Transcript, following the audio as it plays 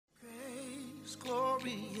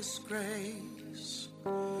Glorious grace,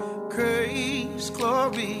 grace,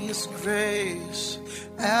 glorious grace.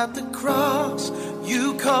 At the cross,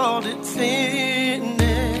 you called it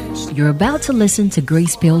finished. You're about to listen to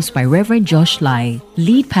Grace Pills by Reverend Josh Lai,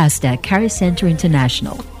 lead pastor at Charis Center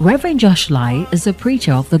International. Reverend Josh Lai is a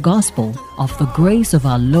preacher of the gospel of the grace of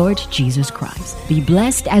our Lord Jesus Christ. Be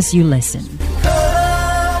blessed as you listen.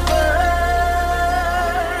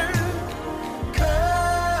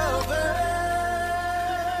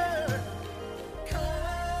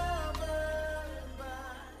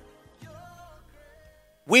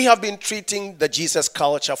 We have been treating the Jesus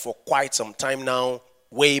culture for quite some time now,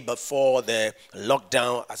 way before the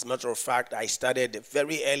lockdown. As a matter of fact, I started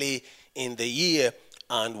very early in the year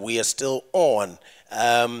and we are still on.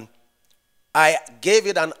 I gave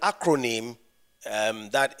it an acronym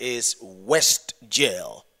that is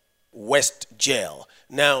WestJail. WestJail.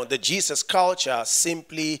 Now, the Jesus culture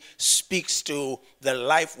simply speaks to the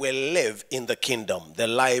life we live in the kingdom, the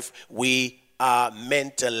life we are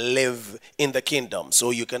meant to live in the kingdom.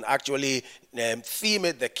 So you can actually theme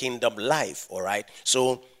it the kingdom life, all right?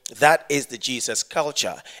 So that is the Jesus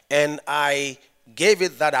culture. And I gave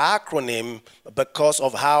it that acronym because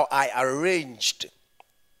of how I arranged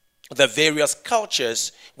the various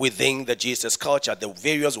cultures within the Jesus culture, the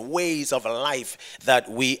various ways of life that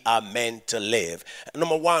we are meant to live.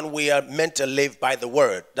 Number one, we are meant to live by the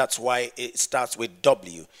word. That's why it starts with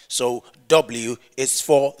W. So W is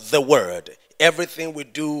for the word. Everything we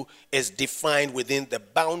do is defined within the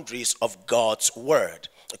boundaries of God's word.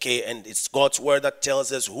 Okay, and it's God's word that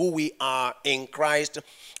tells us who we are in Christ,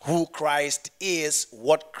 who Christ is,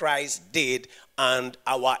 what Christ did, and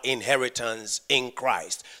our inheritance in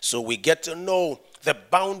Christ. So we get to know the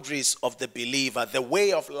boundaries of the believer, the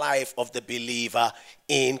way of life of the believer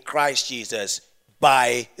in Christ Jesus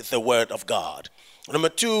by the word of God. Number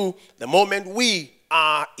two, the moment we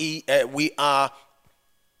are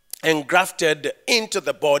engrafted into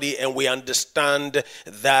the body and we understand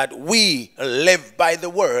that we live by the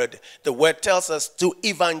word tells us to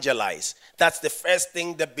evangelize. That's the first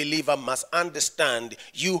thing the believer must understand.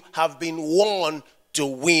 You have been warned to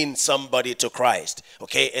win somebody to Christ.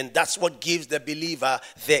 Okay, and that's what gives the believer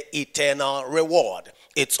the eternal reward.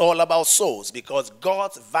 It's all about souls because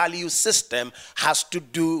God's value system has to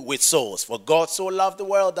do with souls. For God so loved the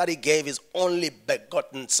world that he gave his only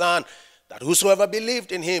begotten Son, that whosoever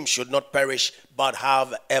believed in him should not perish but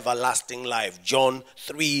have everlasting life. John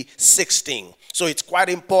 3:16. So it's quite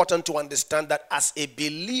important to understand that as a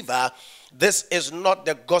believer, this is not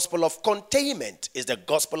the gospel of containment, it's the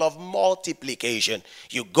gospel of multiplication.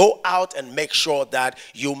 You go out and make sure that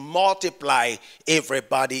you multiply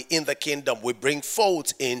everybody in the kingdom. We bring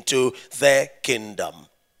folks into the kingdom.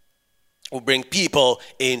 We bring people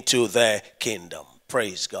into the kingdom.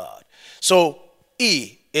 Praise God. So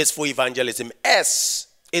E is for evangelism. S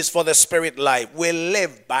is for the spirit life. We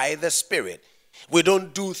live by the Spirit. We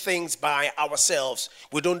don't do things by ourselves.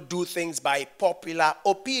 We don't do things by popular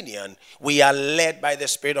opinion. We are led by the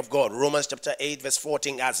Spirit of God. Romans chapter 8 verse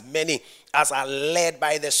 14, as many as are led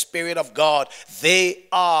by the Spirit of God, they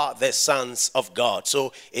are the sons of God.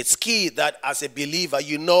 So it's key that as a believer,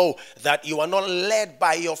 you know that you are not led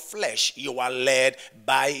by your flesh. You are led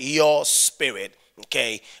by your spirit.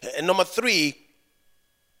 Okay. And number four,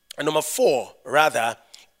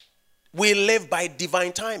 we live by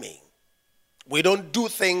divine timing. We don't do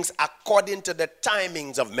things according to the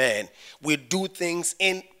timings of man. We do things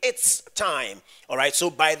in its time. All right. So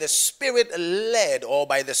by the Spirit led or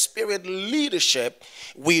by the Spirit leadership,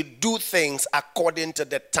 we do things according to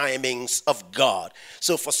the timings of God.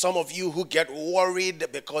 So for some of you who get worried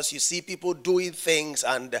because you see people doing things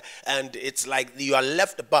and it's like you are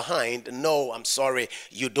left behind. No, I'm sorry.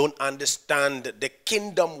 You don't understand the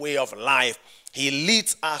kingdom way of life. He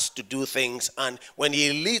leads us to do things, and when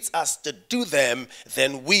he leads us to do them,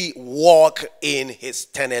 then we walk in his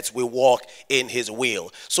tenets, we walk in his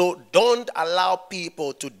will. So don't allow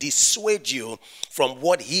people to dissuade you from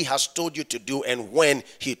what he has told you to do and when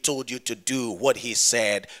he told you to do what he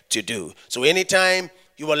said to do. So anytime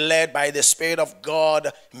you are led by the Spirit of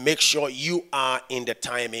God, make sure you are in the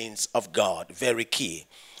timings of God. Very key.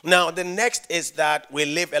 Now, the next is that we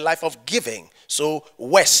live a life of giving. So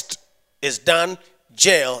West is done.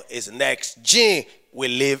 Jail is next. G, we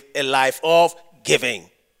live a life of giving.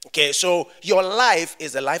 Okay, so your life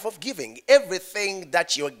is a life of giving. Everything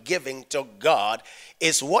that you're giving to God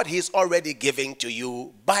is what he's already giving to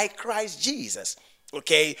you by Christ Jesus.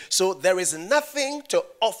 Okay, so there is nothing to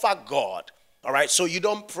offer God All right, so you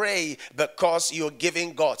don't pray because you're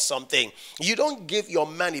giving God something. You don't give your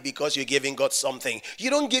money because you're giving God something.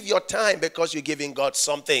 You don't give your time because you're giving God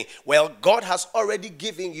something. Well, God has already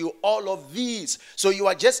given you all of these. So you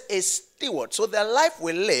are just a steward. So the life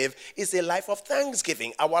we live is a life of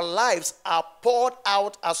thanksgiving. Our lives are poured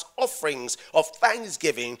out as offerings of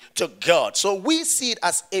thanksgiving to God. So we see it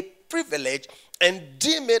as a privilege and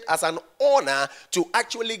deem it as an honor to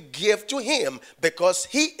actually give to him, because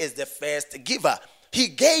he is the first giver. He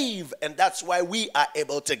gave, and that's why we are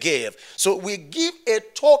able to give. So we give a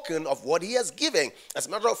token of what he has given. As a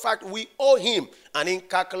matter of fact, we owe him an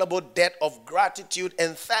incalculable debt of gratitude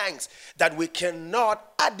and thanks that we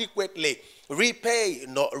cannot adequately repay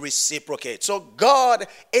nor reciprocate. So God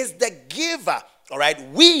is the giver. All right,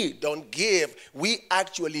 we don't give. We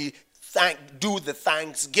actually do the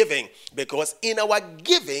thanksgiving, because in our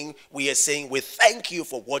giving we are saying we thank you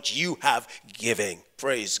for what you have given.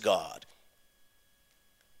 Praise God.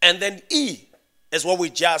 And then E is what we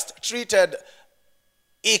just treated: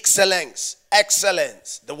 excellence.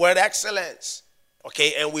 The word excellence.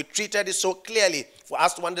 Okay, and we treated it so clearly for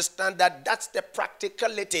us to understand that that's the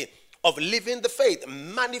practicality of living the faith,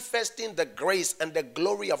 manifesting the grace and the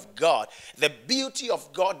glory of God, the beauty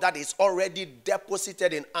of God that is already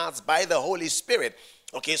deposited in us by the Holy Spirit.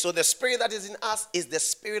 Okay, so the spirit that is in us is the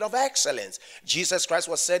spirit of excellence. Jesus Christ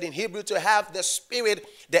was said in Hebrew to have the spirit,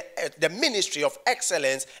 the ministry of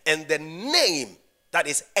excellence, and the name that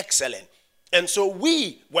is excellent. And so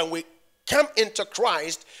when we come into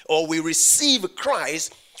Christ, or we receive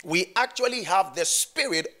Christ, we actually have the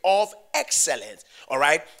spirit of excellence. All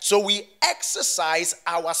right, so we exercise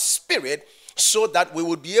our spirit so that we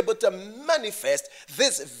would be able to manifest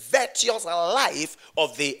this virtuous life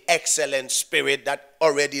of the excellent spirit that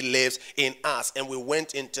already lives in us. And we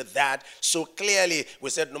went into that so clearly. We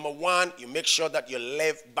said, number one, you make sure that you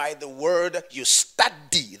live by the word. You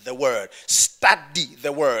study the word. Study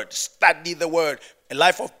the word. Study the word. A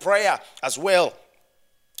life of prayer as well.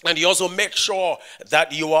 And you also make sure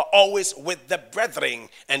that you are always with the brethren.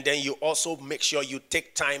 And then you also make sure you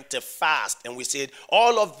take time to fast. And we said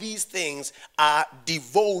all of these things are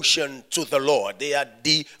devotion to the Lord. They are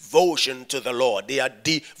devotion to the Lord. They are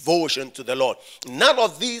devotion to the Lord. None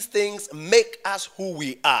of these things make us who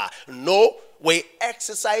we are. No, we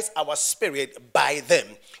exercise our spirit by them.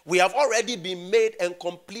 We have already been made and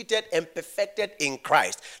completed and perfected in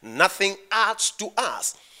Christ. Nothing adds to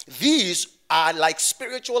us. These are like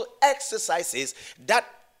spiritual exercises that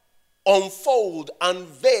unfold,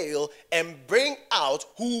 unveil, and bring out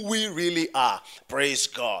who we really are. Praise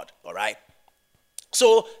God. All right.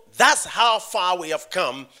 So that's how far we have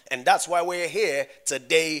come, and that's why we're here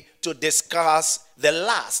today to discuss the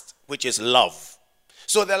last, which is love.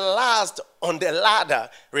 So the last on the ladder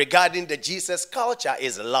regarding the Jesus culture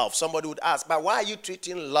is love. Somebody would ask, but why are you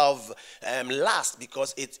treating love last?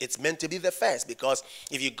 Because it's meant to be the first. Because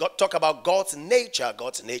if you talk about God's nature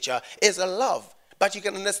is a love. But you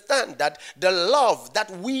can understand that the love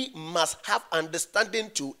that we must have understanding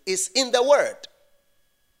to is in the word.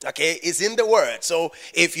 Okay, it's in the word. So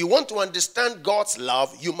if you want to understand God's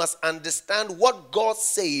love, you must understand what God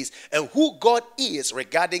says and who God is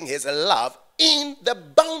regarding his love in the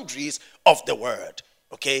boundaries of the word.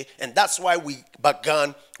 Okay, and that's why we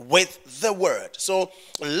began with the word. So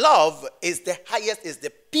love is the highest, is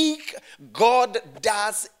the peak. God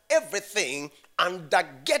does everything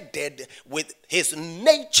undergirded with his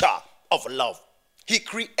nature of love. He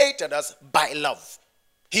created us by love.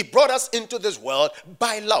 He brought us into this world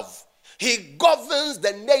by love. He governs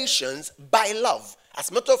the nations by love.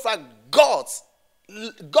 As a matter of fact, God's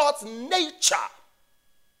nature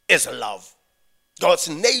is love. God's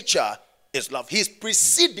nature is love. His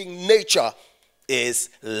preceding nature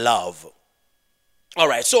is love. All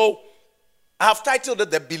right, so I've titled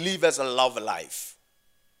it The Believer's Love Life.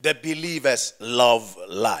 The Believer's Love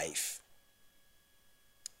Life.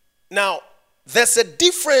 Now, there's a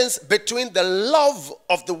difference between the love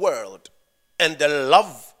of the world and the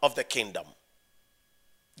love of the kingdom.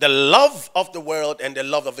 The love of the world and the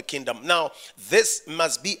love of the kingdom. Now, this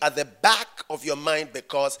must be at the back of your mind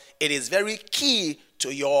because it is very key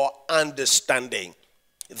to your understanding.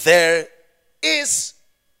 There is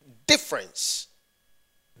difference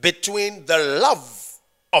between the love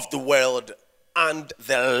of the world and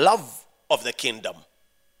the love of the kingdom.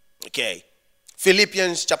 Okay.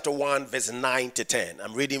 Philippians chapter 1 verse 9 to 10.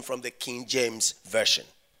 I'm reading from the King James Version.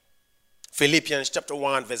 Philippians chapter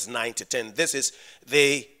 1 verse 9 to 10. This is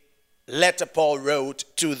the letter Paul wrote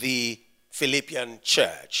to the Philippian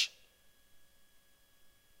church.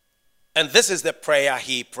 And this is the prayer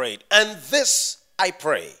he prayed. And this I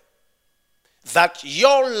pray, that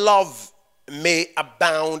your love may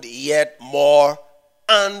abound yet more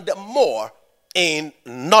and more in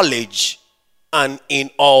knowledge and in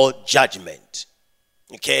all judgment.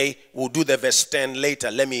 Okay, we'll do the verse 10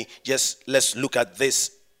 later. Let's look at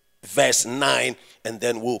this verse 9 and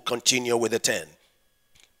then we'll continue with the 10.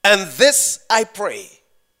 And this I pray,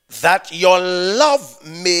 that your love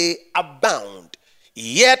may abound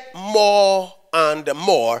yet more and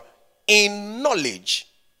more in knowledge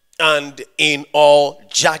and in all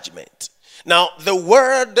judgment. Now, the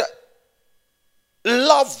word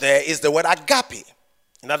love there is the word agape.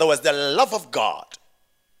 In other words, the love of God.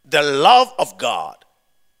 The love of God.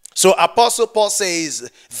 So Apostle Paul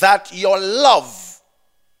says that your love,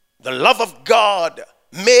 the love of God,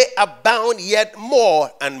 may abound yet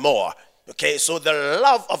more and more. Okay, so the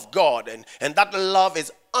love of God, and that love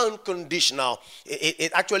is unconditional.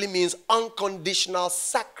 It actually means unconditional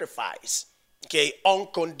sacrifice. Okay,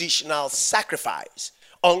 unconditional sacrifice.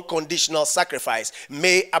 Unconditional sacrifice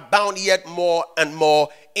may abound yet more and more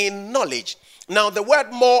in knowledge. Now, the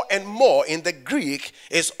word more and more in the Greek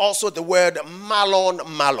is also the word malon.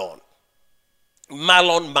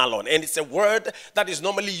 And it's a word that is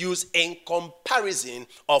normally used in comparison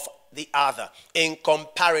of the other. In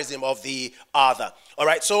comparison of the other. All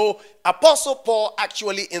right, so Apostle Paul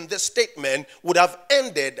actually in this statement would have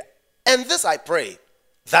ended, and this I pray,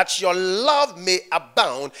 that your love may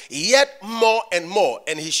abound yet more and more,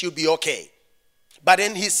 and he should be okay. But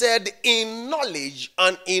then he said, in knowledge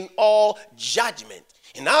and in all judgment.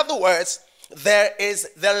 In other words, there is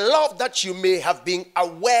the love that you may have been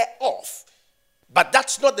aware of. But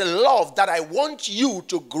that's not the love that I want you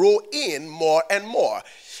to grow in more and more.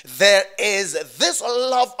 There is this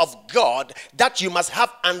love of God that you must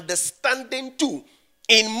have understanding to,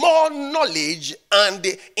 in more knowledge and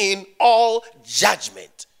in all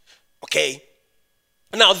judgment. Okay?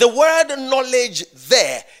 Now, the word knowledge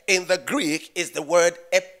there in the Greek is the word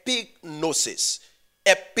epignosis.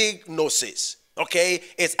 Epignosis. Okay?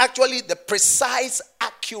 It's actually the precise,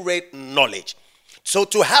 accurate knowledge. So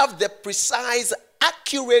to have the precise,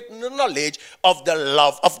 accurate knowledge of the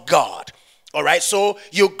love of God. All right? So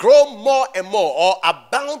you grow more and more, or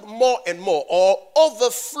abound more and more, or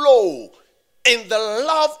overflow in the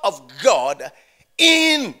love of God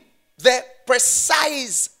in the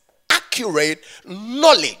precise, accurate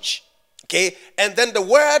knowledge. Okay? And then the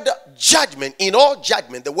word judgment, in all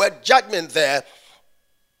judgment, the word judgment there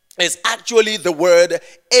is actually the word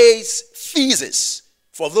aesthesis.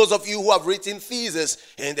 For those of you who have written thesis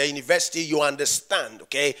in the university, you understand,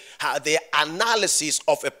 okay, how the analysis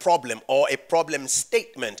of a problem or a problem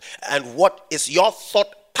statement and what is your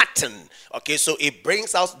thought pattern. Okay, so it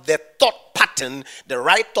brings out the thought pattern, the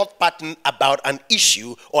right thought pattern about an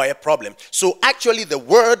issue or a problem. So actually the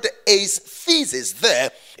word aesthesis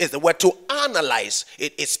there is the word to analyze.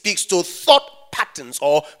 It speaks to thought patterns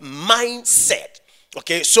or mindset.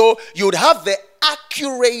 Okay, so you'd have the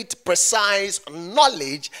accurate, precise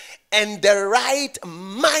knowledge and the right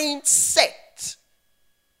mindset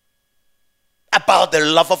about the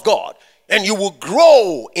love of God. And you will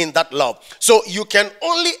grow in that love. So you can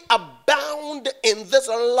only abound in this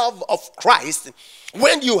love of Christ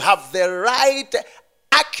when you have the right,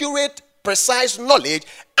 accurate, precise knowledge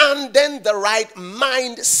and then the right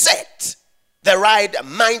mindset. The right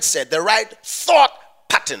mindset, the right thought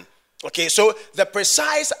pattern. Okay, so the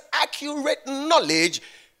precise, accurate knowledge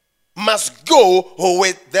must go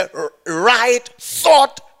with the right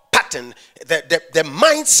thought pattern, the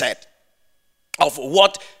mindset of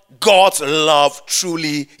what God's love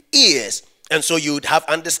truly is. And so you'd have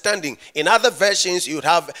understanding. In other versions,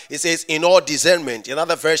 it says in all discernment. In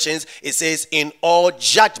other versions, it says in all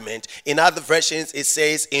judgment. In other versions, it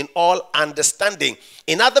says in all understanding.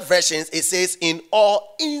 In other versions, it says in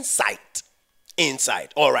all insight.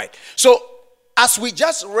 Insight. All right. So as we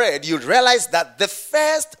just read, you realize that the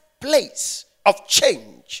first place of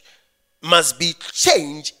change must be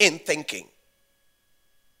change in thinking.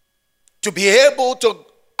 To be able to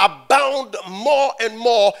abound more and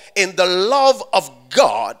more in the love of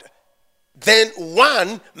God, then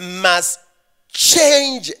one must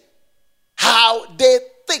change how they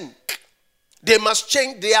think. They must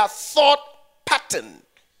change their thought pattern.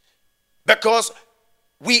 Because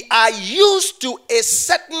we are used to a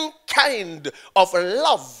certain kind of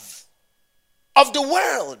love of the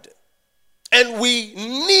world. And we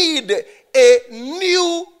need a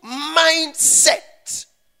new mindset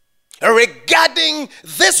regarding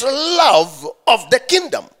this love of the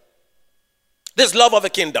kingdom. This love of the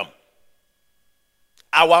kingdom.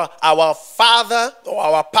 Our father or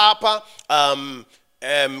our papa,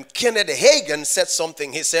 Kenneth Hagin said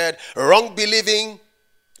something. He said, wrong believing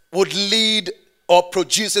would lead or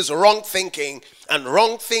produces wrong thinking, and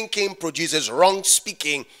wrong thinking produces wrong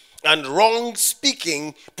speaking, and wrong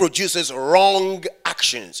speaking produces wrong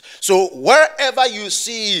actions. So wherever you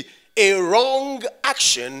see a wrong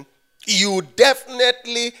action, you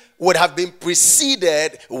definitely would have been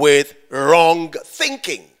preceded with wrong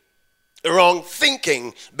thinking. Wrong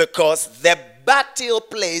thinking, because the battle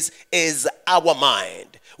place is our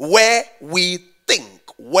mind, where we think.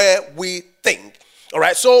 All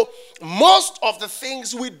right, so most of the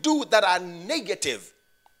things we do that are negative,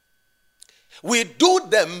 we do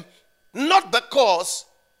them not because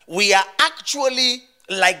we are actually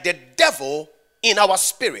like the devil in our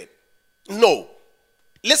spirit. No.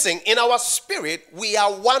 Listen, in our spirit, we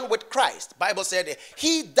are one with Christ. Bible said,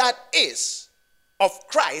 he that is of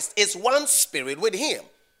Christ is one spirit with him.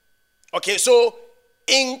 Okay, so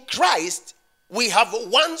in Christ, we have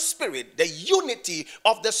one spirit, the unity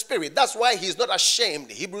of the spirit. That's why he's not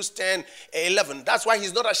ashamed. Hebrews 10:11. That's why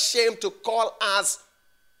he's not ashamed to call us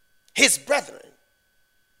his brethren.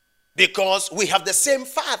 Because we have the same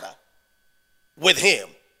Father with him.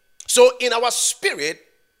 So in our spirit,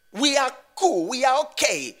 we are cool, we are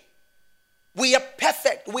okay, we are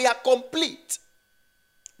perfect, we are complete.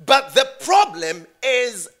 But the problem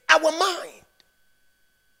is our mind,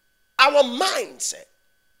 our mindset.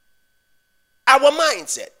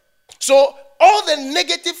 So all the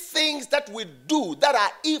negative things that we do that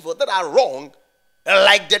are evil, that are wrong,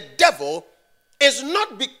 like the devil, is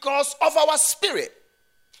not because of our spirit.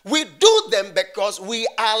 We do them because we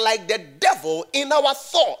are like the devil in our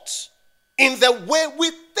thoughts, in the way we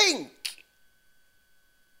think.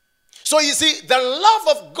 So you see, the love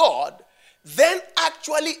of God then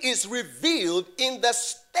actually is revealed in the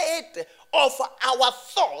state of our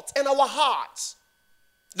thoughts and our hearts.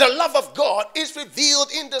 The love of God is revealed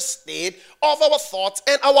in the state of our thoughts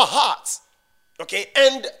and our hearts. Okay,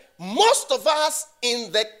 and most of us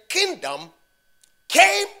in the kingdom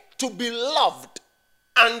came to be loved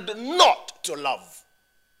and not to love.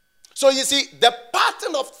 So you see, the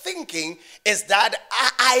pattern of thinking is that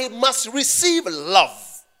I must receive love.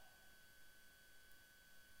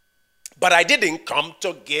 But I didn't come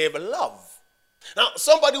to give love. Now,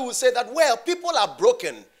 somebody will say that, well, people are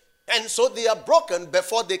broken, and so they are broken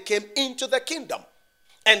before they came into the kingdom.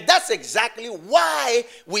 And that's exactly why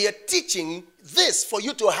we are teaching this, for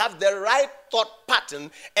you to have the right thought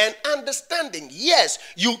pattern and understanding. Yes,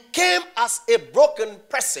 you came as a broken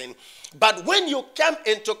person, but when you came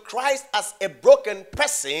into Christ as a broken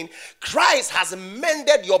person, Christ has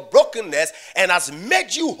mended your brokenness and has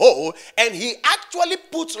made you whole, and he actually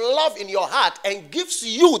puts love in your heart and gives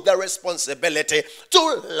you the responsibility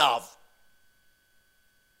to love.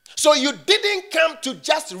 So you didn't come to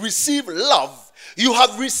just receive love. You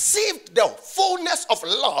have received the fullness of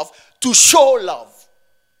love to show love.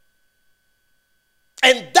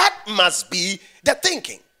 And that must be the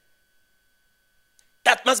thinking.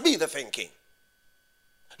 That must be the thinking.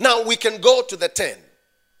 Now we can go to the 10.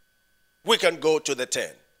 We can go to the 10.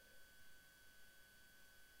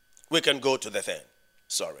 We can go to the 10.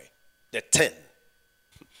 Sorry, the 10.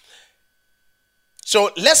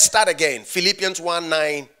 So let's start again. Philippians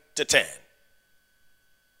 1:9-10.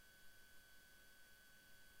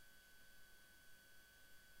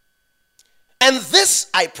 And this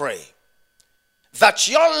I pray, that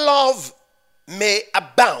your love may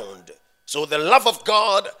abound. So the love of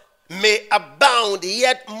God may abound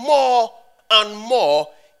yet more and more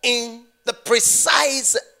in the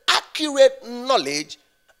precise, accurate knowledge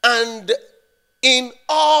and in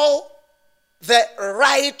all the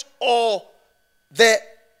right or the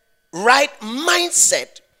right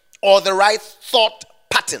mindset or the right thought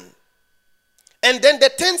pattern. And then the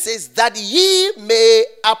 10 says that ye may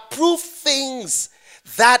approve things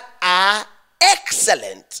that are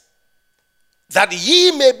excellent, that ye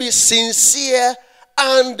may be sincere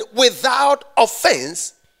and without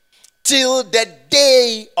offense till the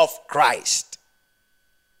day of Christ.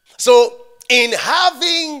 So in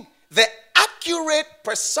having the accurate,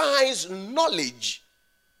 precise knowledge,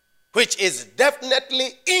 which is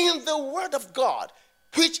definitely in the Word of God,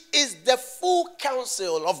 which is the full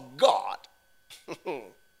counsel of God,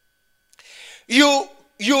 you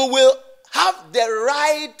will have the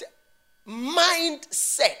right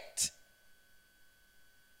mindset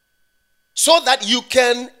so that you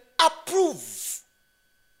can approve.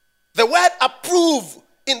 The word approve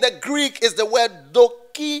in the Greek is the word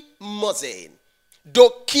dokimazein.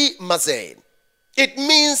 Dokimazein. It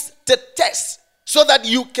means to test, so that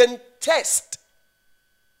you can test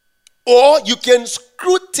or you can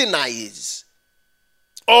scrutinize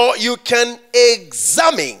or you can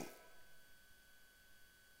examine.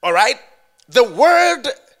 All right? The word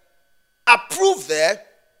approve there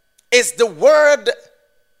is the word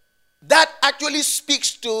that actually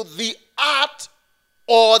speaks to the art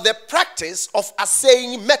or the practice of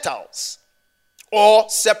assaying metals or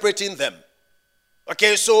separating them.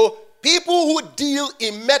 Okay, so people who deal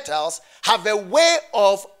in metals have a way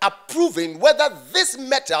of approving whether this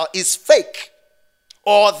metal is fake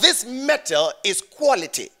or this metal is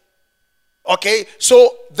quality. Okay,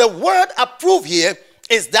 so the word approve here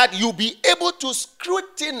is that you be able to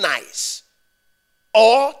scrutinize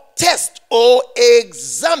or test or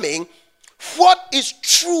examine what is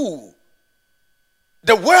true.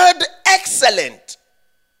 The word excellent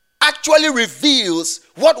actually reveals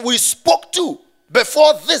what we spoke to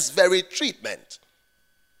before this very treatment.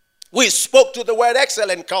 We spoke to the word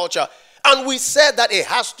excellent culture, and we said that it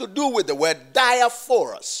has to do with the word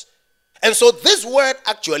diaphoros. And so this word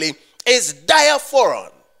actually is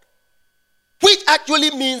diaphoron, which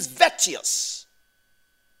actually means virtuous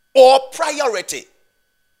or priority.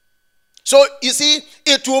 So you see,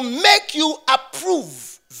 it will make you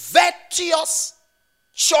approve virtuous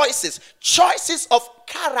choices of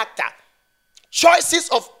character, choices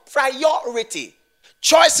of priority,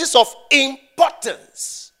 choices of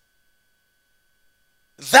importance,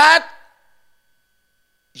 that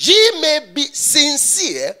ye may be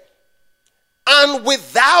sincere and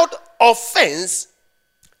without offense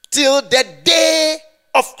till the day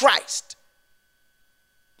of Christ.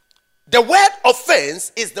 The word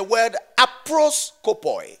offense is the word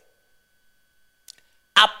aproskopoi.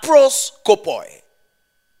 Aproskopoi.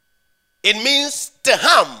 It means to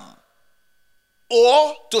harm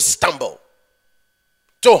or to stumble.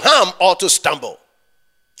 To harm or to stumble.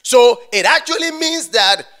 So it actually means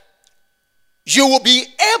that you will be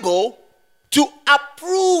able to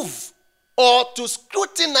approve or to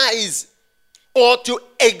scrutinize or to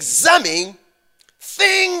examine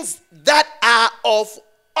things that are of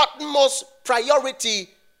utmost priority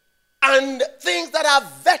and things that are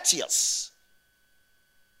virtuous.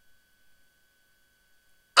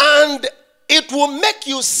 And it will make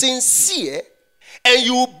you sincere and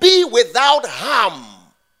you will be without harm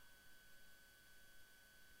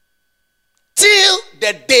till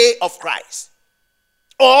the day of Christ.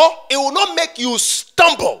 Or it will not make you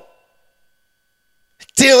stumble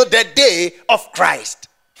till the day of Christ.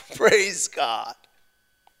 Praise God.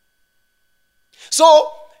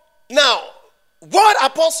 So, now, what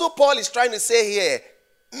Apostle Paul is trying to say here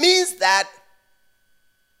means that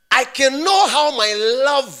I can know how my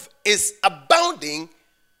love is abounding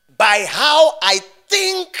by how I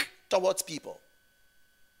think towards people.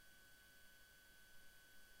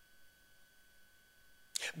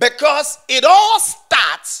 Because it all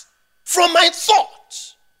starts from my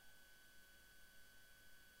thoughts.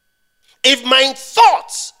 If my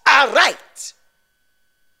thoughts are right,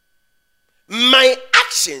 my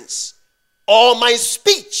actions or my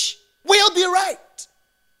speech will be right.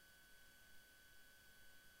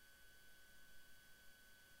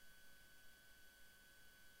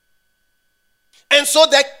 And so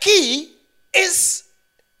the key is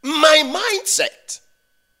my mindset.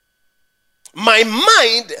 My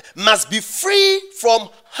mind must be free from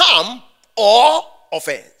harm or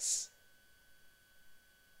offense.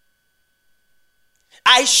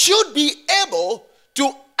 I should be able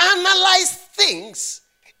to analyze things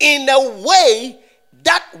in a way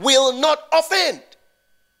that will not offend,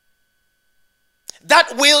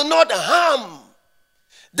 that will not harm,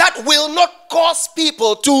 that will not cause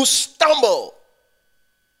people to stumble.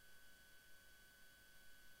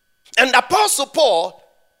 And Apostle Paul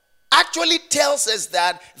actually tells us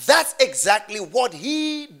that that's exactly what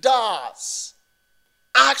he does.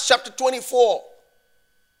 Acts chapter 24,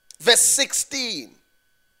 verse 16.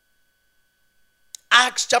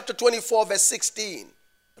 Acts chapter 24, verse 16.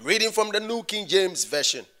 I'm reading from the New King James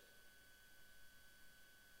Version.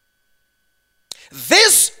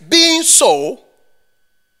 This being so,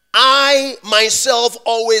 I myself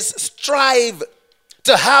always strive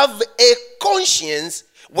to have a conscience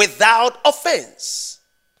without offense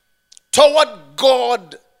toward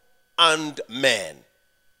God and man.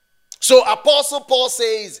 So Apostle Paul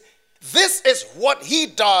says, this is what he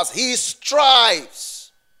does. He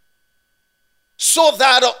strives so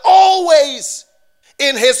that always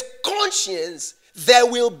in his conscience there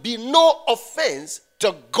will be no offense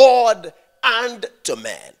to God and to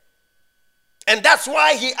man. And that's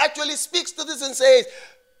why he actually speaks to this and says,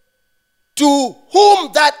 to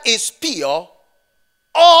whom that is pure,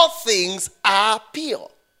 all things are pure.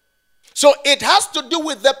 So it has to do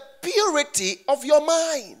with the purity of your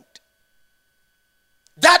mind.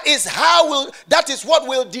 That is what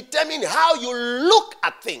will determine how you look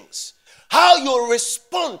at things, how you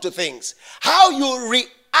respond to things, how you react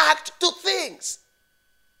react to things.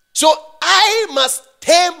 So I must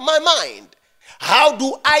tame my mind. How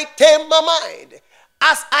do I tame my mind?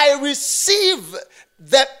 As I receive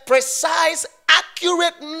the precise,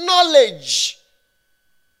 accurate knowledge,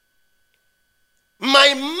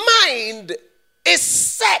 my mind is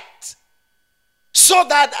set so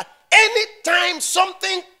that anytime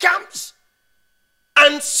something comes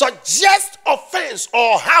and suggests offense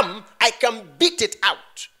or harm, I can beat it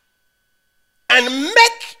out and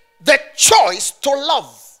make the choice to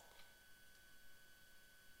love.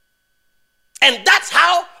 And that's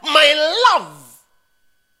how my love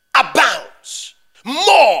abounds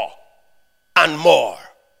more and more.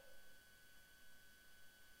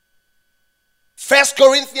 1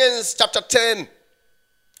 Corinthians chapter 10,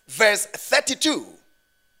 verse 32.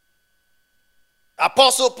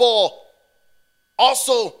 Apostle Paul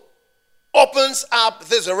also opens up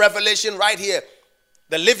this revelation right here.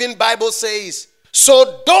 The Living Bible says,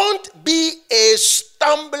 so don't be a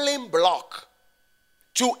stumbling block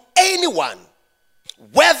to anyone,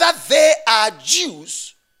 whether they are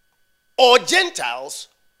Jews or Gentiles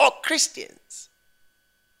or Christians.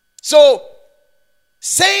 So,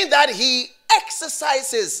 saying that he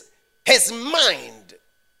exercises his mind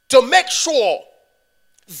to make sure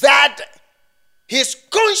that his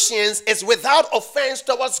conscience is without offense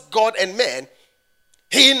towards God and men,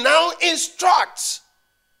 he now instructs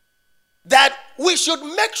that we should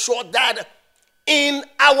make sure that in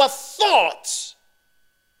our thoughts,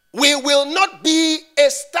 we will not be a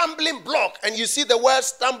stumbling block. And you see the word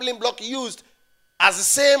stumbling block used as the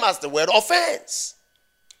same as the word offense.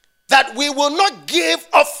 That we will not give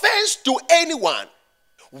offense to anyone,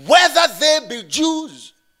 whether they be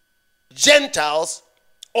Jews, Gentiles,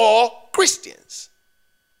 or Christians.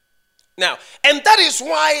 Now, and that is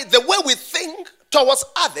why the way we think towards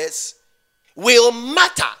others will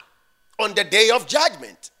matter on the day of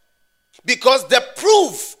judgment. Because the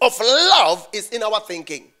proof of love is in our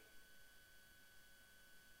thinking.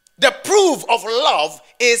 The proof of love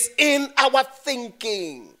is in our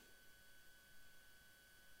thinking.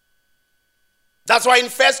 That's why in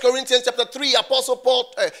 1 Corinthians chapter 3, Apostle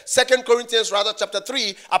Paul, 2 Corinthians rather chapter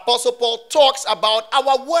 3, Apostle Paul talks about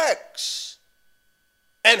our works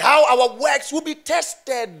and how our works will be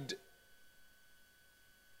tested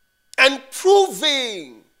and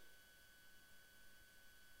proving,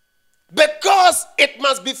 because it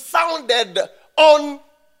must be founded on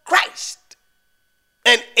Christ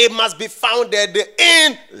and it must be founded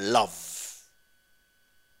in love.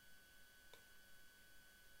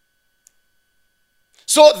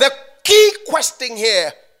 So the key question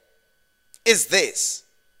here is this: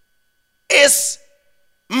 is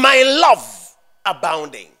my love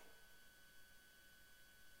abounding?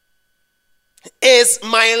 Is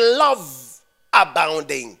my love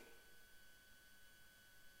abounding?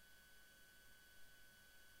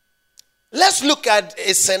 Let's look at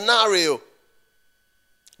a scenario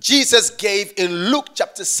Jesus gave in Luke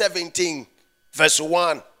chapter 17, verse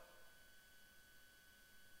 1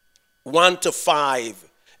 to 5.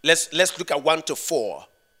 Let's look at 1 to 4.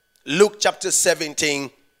 Luke chapter 17,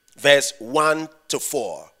 verse 1 to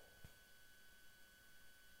 4.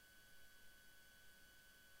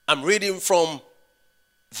 I'm reading from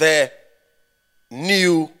the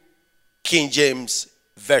New King James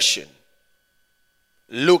Version.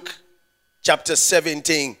 Luke chapter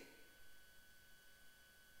 17,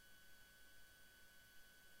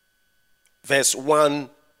 verse 1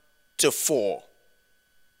 to 4.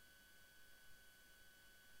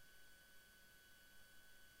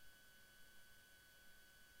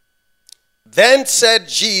 Then said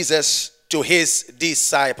Jesus to his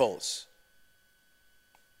disciples,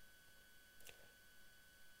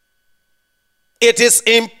 it is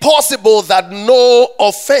impossible that no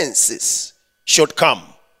offenses should come.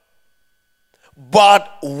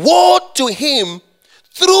 But woe to him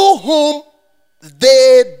through whom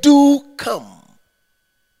they do come.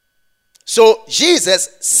 So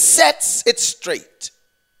Jesus sets it straight.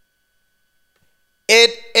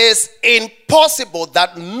 It is impossible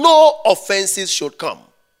that no offenses should come.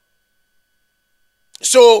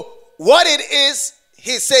 So what it is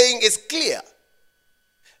he's saying is clear.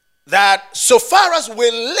 That so far as we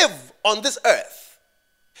live on this earth,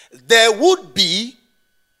 there would be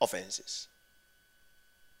offenses.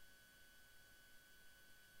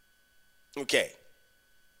 Okay.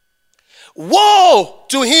 Woe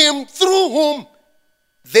to him through whom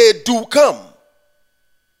they do come.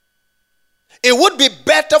 It would be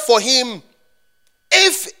better for him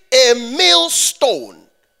if a millstone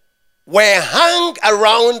were hung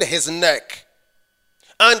around his neck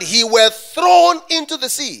and he were thrown into the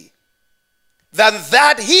sea, than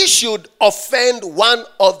that he should offend one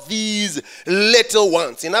of these little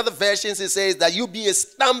ones. In other versions, it says that you be a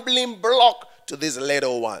stumbling block to these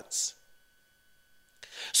little ones.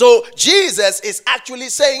 So Jesus is actually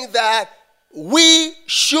saying that we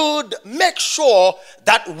should make sure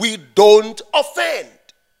that we don't offend.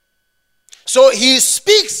 So he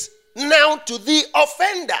speaks now to the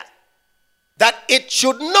offender that it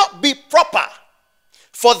should not be proper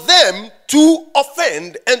for them to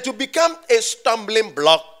offend and to become a stumbling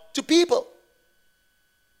block to people.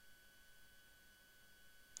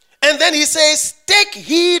 And then he says, take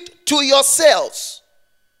heed to yourselves.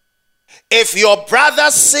 If your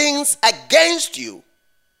brother sins against you,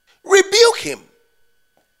 rebuke him.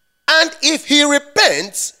 And if he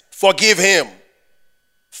repents, forgive him.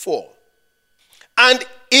 4. And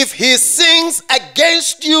if he sins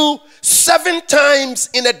against you 7 times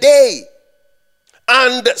in a day,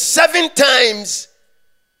 and 7 times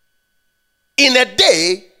in a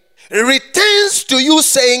day returns to you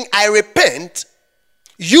saying, I repent,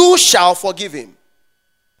 you shall forgive him.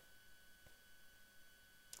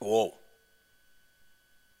 Whoa.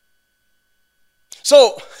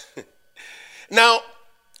 So, now,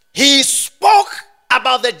 he spoke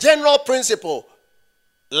about the general principle.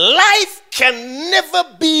 Life can never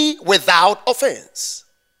be without offense.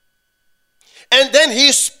 And then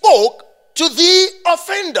he spoke to the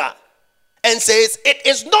offender and says, it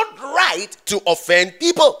is not right to offend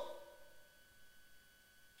people.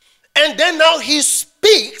 And then now he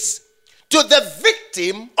speaks to the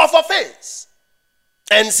victim of offense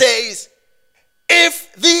and says,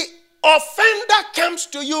 if the offender comes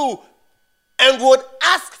to you and would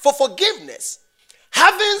ask for forgiveness,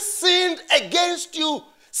 having sinned against you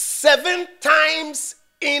 7 times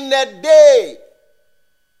in a day,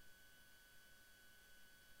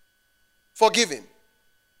 forgive him.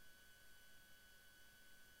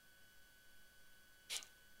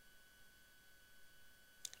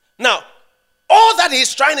 Now, all that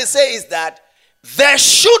he's trying to say is that there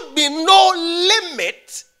should be no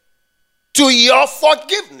limit to your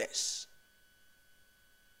forgiveness.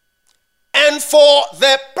 And for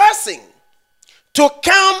the person to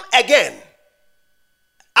come again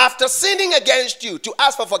after sinning against you to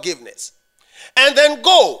ask for forgiveness, and then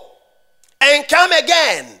go and come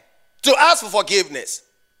again to ask for forgiveness,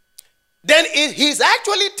 then he's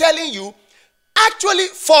actually telling you, actually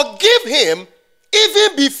forgive him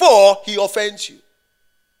even before he offends you.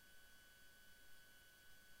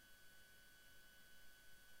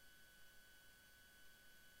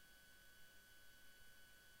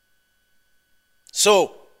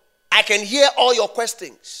 So, I can hear all your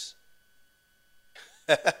questions.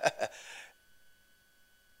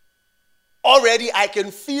 Already I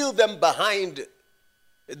can feel them behind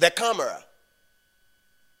the camera.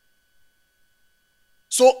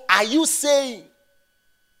 So are you saying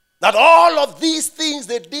that all of these things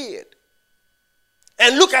they did,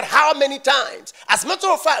 and look at how many times, as a matter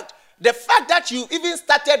of fact, the fact that you even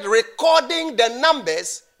started recording the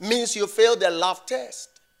numbers means you failed the love test.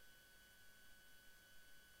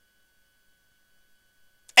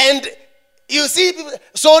 And you see,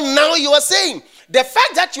 so now you are saying, the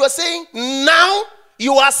fact that you are saying now,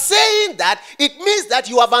 you are saying that it means that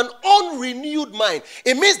you have an unrenewed mind.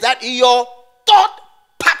 It means that your thought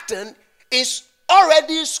pattern is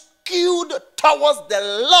already skewed towards the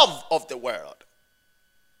love of the world.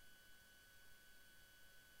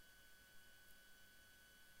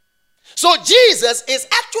 So Jesus is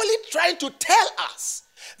actually trying to tell us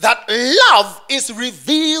that love is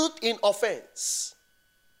revealed in offense.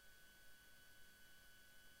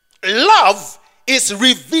 Love is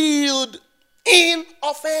revealed in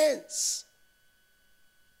offense.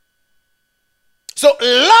 So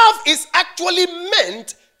love is actually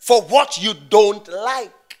meant for what you don't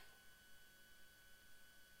like.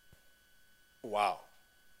 Wow.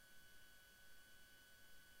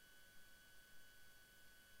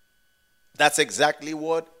 That's exactly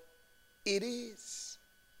what it is.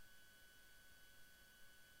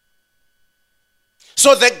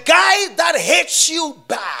 So the guy that hates you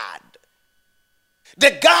bad,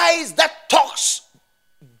 the guys that talks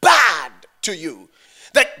bad to you,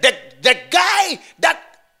 the guy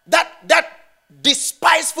that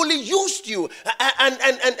despisefully used you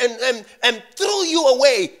and threw you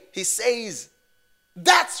away, he says,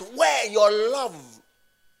 that's where your love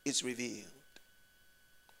is revealed.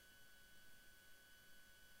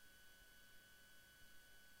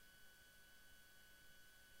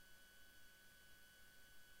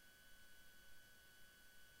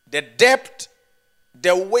 The depth,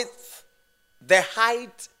 the width, the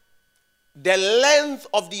height, the length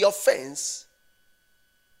of the offense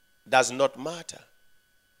does not matter.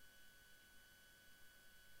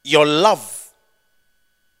 Your love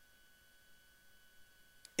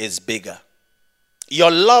is bigger. Your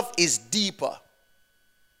love is deeper.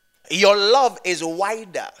 Your love is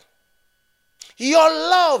wider. Your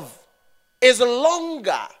love is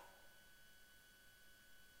longer.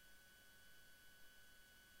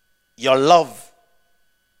 Your love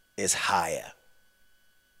is higher.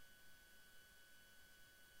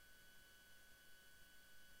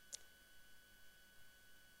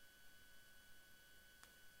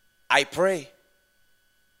 I pray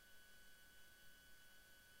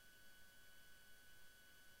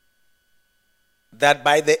that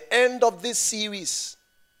by the end of this series,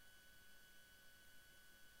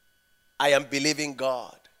 I am believing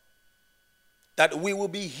God that we will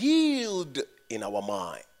be healed in our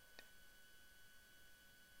mind.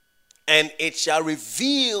 And it shall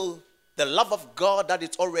reveal the love of God that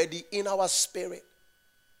is already in our spirit.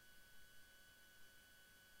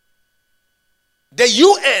 The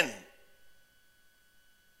UN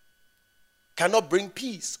cannot bring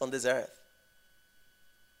peace on this earth.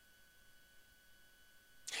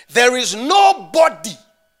 There is nobody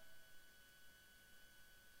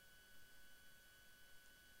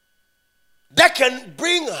that can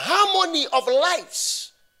bring harmony of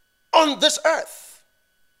lives on this earth.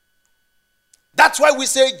 That's why we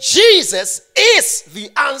say Jesus is the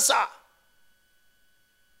answer.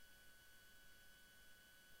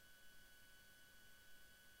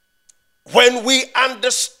 When we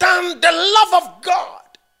understand the love of God,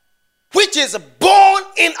 which is born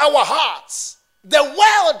in our hearts, the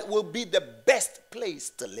world will be the best place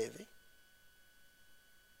to live in.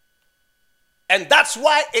 And that's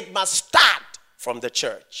why it must start from the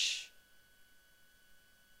church.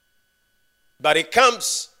 But it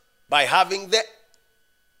comes by having the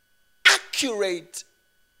accurate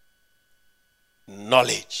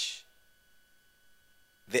knowledge,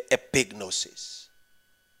 the epignosis.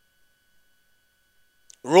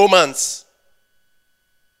 Romans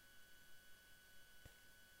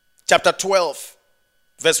chapter 12,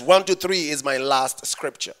 verse 1 to 3 is my last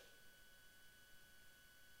scripture.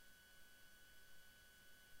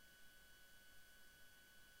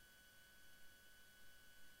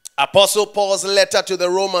 Apostle Paul's letter to the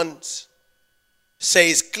Romans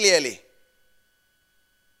says clearly,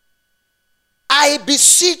 I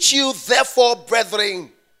beseech you, therefore,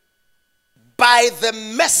 brethren, by the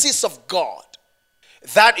mercies of God,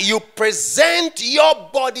 that you present your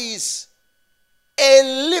bodies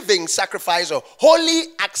a living sacrifice, or wholly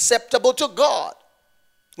acceptable to God.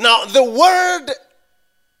 Now, the word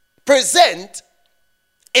present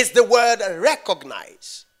is the word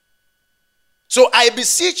recognize. So I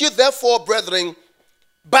beseech you, therefore, brethren,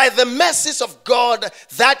 by the mercies of God,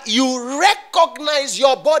 that you recognize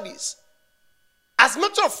your bodies. As a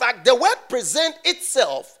matter of fact, the word present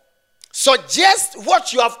itself suggests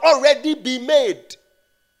what you have already been made.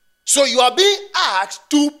 So you are being asked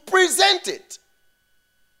to present it.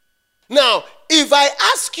 Now, if I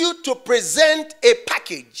ask you to present a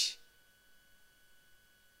package,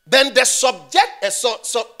 then the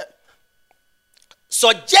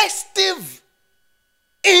suggestive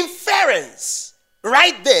inference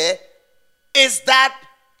right there is that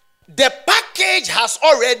the package has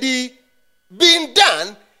already been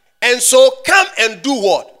done, and so come and do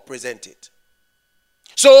what? Present it.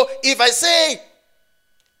 So if I say,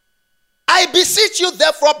 I beseech you,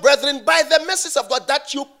 therefore, brethren, by the mercies of God,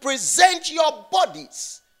 that you present your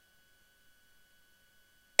bodies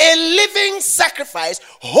a living sacrifice,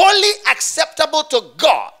 wholly acceptable to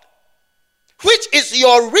God, which is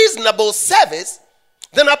your reasonable service,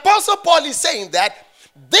 then Apostle Paul is saying that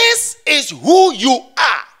this is who you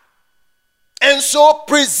are. And so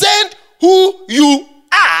present who you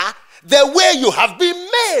are the way you have been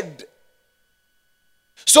made.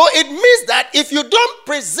 So it means that if you don't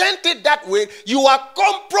present it that way, you are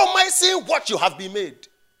compromising what you have been made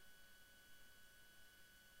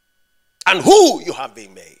and who you have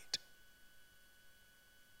been made.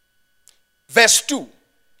 Verse 2.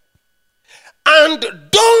 And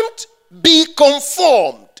don't be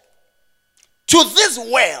conformed to this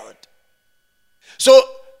world. So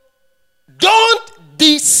don't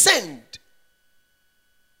descend.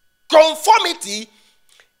 Conformity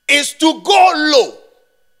is to go low,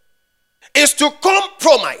 is to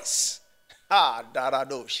compromise.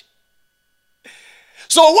 Daradosh.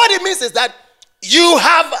 So what it means is that you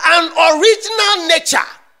have an original nature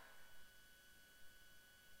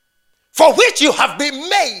for which you have been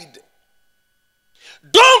made.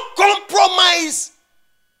 Don't compromise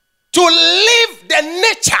to live the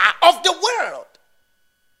nature of the world.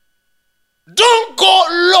 Don't go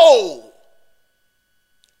low.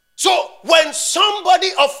 So when somebody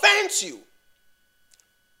offends you,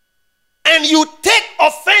 and you take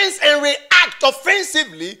offense and react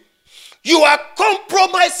offensively, you are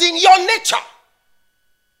compromising your nature.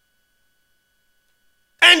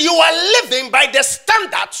 And you are living by the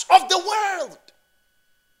standards of the world.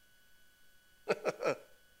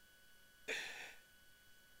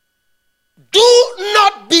 Do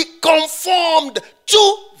not be conformed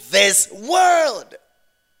to this world,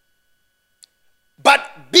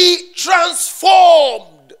 but be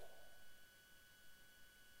transformed,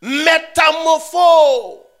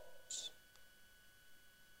 metamorphosed.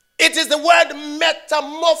 It is the word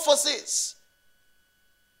metamorphosis.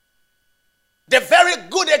 The very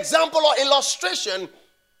good example or illustration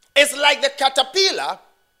is like the caterpillar,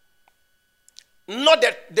 not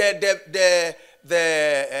the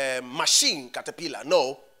machine caterpillar,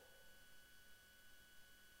 no.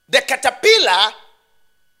 The caterpillar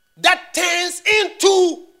that turns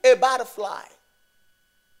into a butterfly.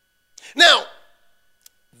 Now,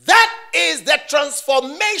 that is the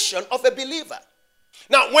transformation of a believer.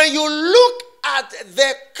 Now, when you look at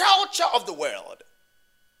the culture of the world,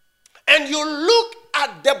 and you look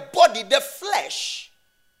at the body, the flesh,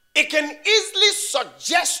 it can easily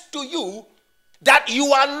suggest to you that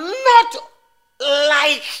you are not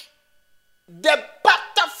like the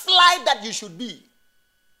butterfly that you should be.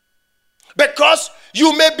 Because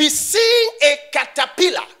you may be seeing a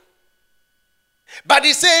caterpillar, but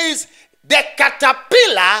it says the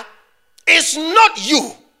caterpillar is not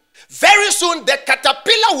you. Very soon the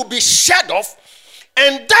caterpillar will be shed off,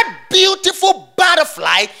 and that beautiful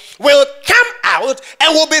butterfly will come out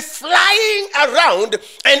and will be flying around,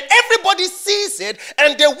 and everybody sees it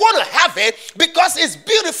and they want to have it because it's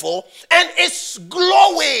beautiful and it's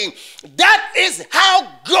glowing. That is how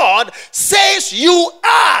God says you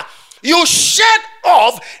are. You shed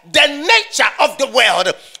off the nature of the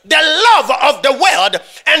world, the love of the world,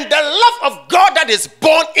 and the love of God that is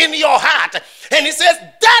born in your heart. And he says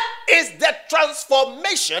that is the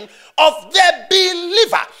transformation of the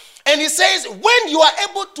believer. And he says when you are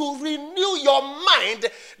able to renew your mind,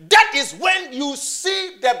 that is when you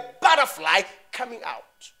see the butterfly coming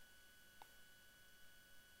out.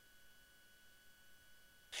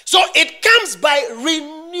 So it comes by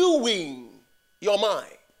renewing your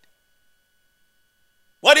mind.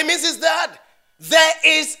 What it means is that there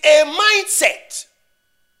is a mindset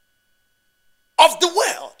of the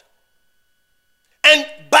world. And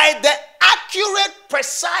by the accurate,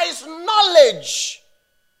 precise knowledge,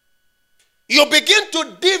 you begin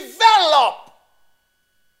to develop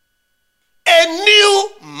a new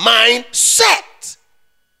mindset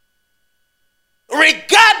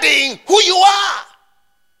regarding who you are.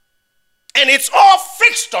 And it's all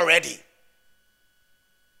fixed already.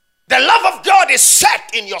 The love of God is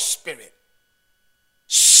set in your spirit,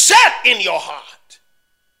 set in your heart.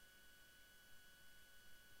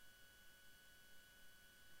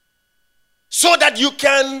 So that you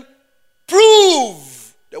can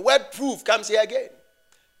prove, the word prove comes here again.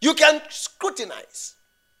 You can scrutinize,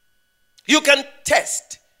 you can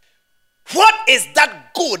test. What is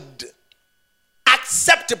that good,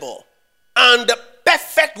 acceptable, and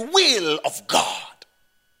perfect will of God?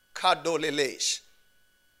 Kadolelesh.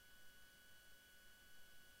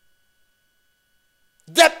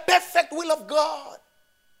 The perfect will of God.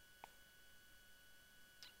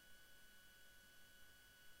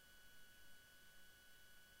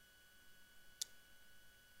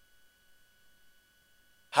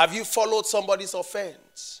 Have you followed somebody's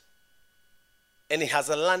offense and it has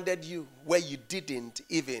landed you where you didn't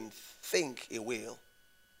even think it will?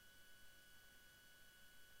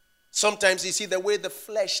 Sometimes you see the way the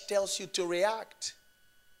flesh tells you to react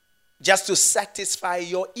just to satisfy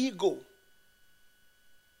your ego.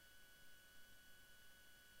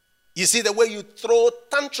 You see the way you throw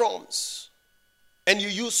tantrums and you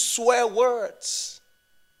use swear words.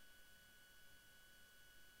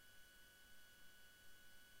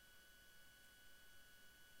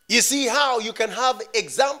 You see how you can have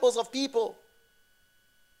examples of people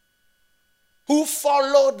who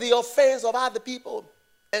followed the offense of other people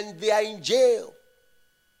and they are in jail.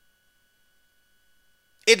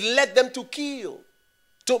 It led them to kill,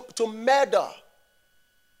 to murder.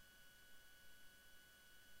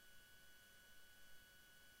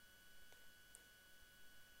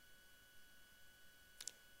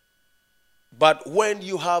 But when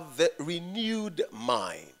you have the renewed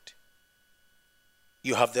mind,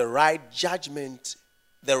 you have the right judgment,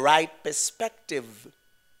 the right perspective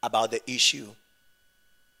about the issue.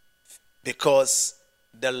 Because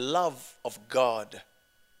the love of God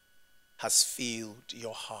has filled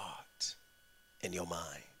your heart and your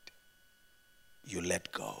mind. You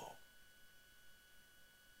let go.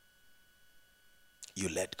 You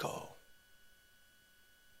let go.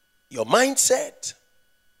 Your mindset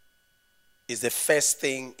is the first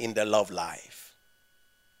thing in the love life.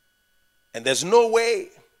 And there's no way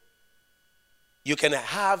you can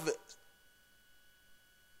have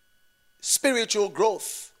spiritual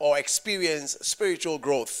growth or experience spiritual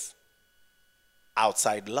growth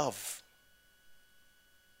outside love.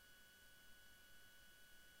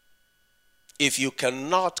 If you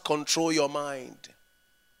cannot control your mind,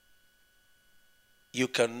 you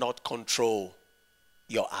cannot control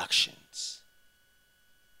your actions.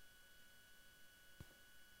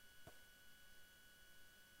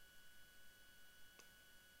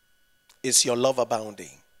 Is your love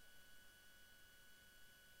abounding?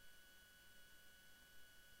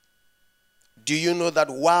 Do you know that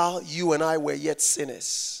while you and I were yet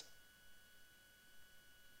sinners,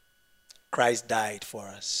 Christ died for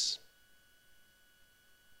us?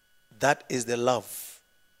 That is the love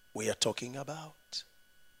we are talking about.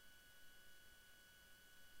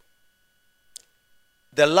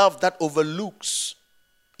 The love that overlooks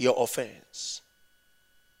your offense.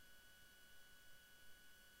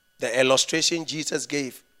 The illustration Jesus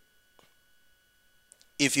gave,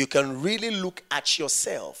 if you can really look at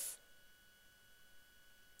yourself,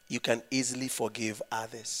 you can easily forgive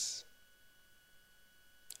others.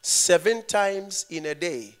 7 times in a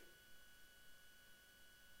day,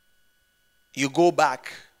 you go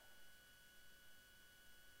back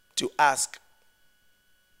to ask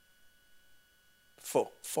for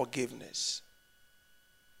forgiveness.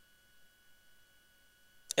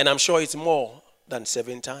 And I'm sure it's more than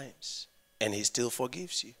 7 times. And he still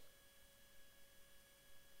forgives you.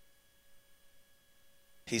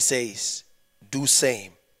 He says, do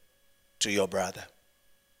same to your brother.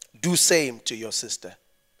 Do same to your sister.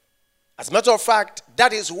 As a matter of fact,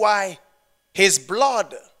 that is why his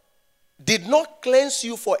blood did not cleanse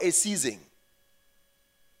you for a season.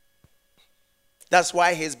 That's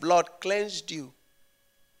why his blood cleansed you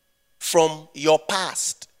from your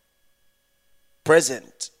past,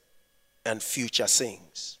 present, and future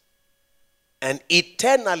sins. And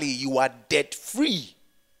eternally you are debt free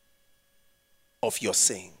of your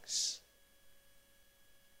sins.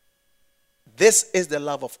 This is the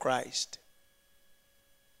love of Christ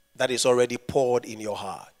that is already poured in your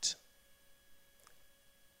heart.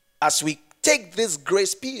 As we take these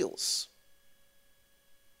grace pills,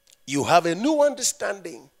 you have a new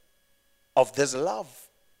understanding of this love.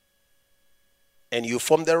 And you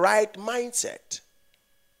form the right mindset.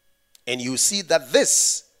 And you see that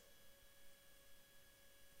this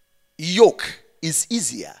yoke is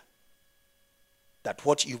easier than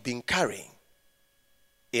what you've been carrying.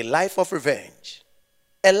 A life of revenge,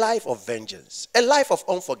 a life of vengeance, a life of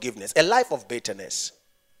unforgiveness, a life of bitterness.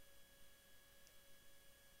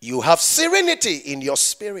 You have serenity in your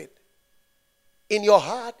spirit, in your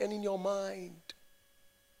heart, and in your mind.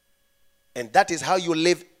 And that is how you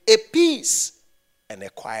live a peace and a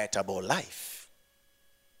quietable life.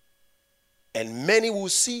 And many will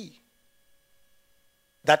see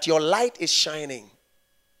that your light is shining,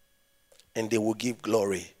 and they will give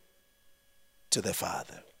glory to the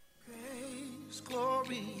Father. Grace,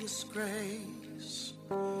 glorious grace.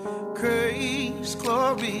 Grace,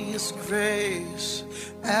 glorious grace.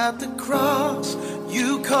 At the cross,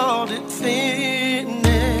 you called it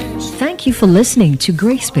finished. Thank you for listening to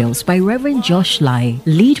Grace Pills by Reverend Josh Lai,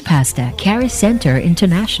 lead pastor, Charis Center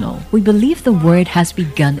International. We believe the word has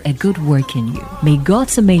begun a good work in you. May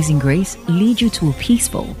God's amazing grace lead you to a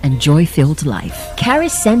peaceful and joy-filled life.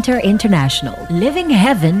 Charis Center International, living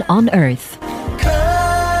heaven on earth.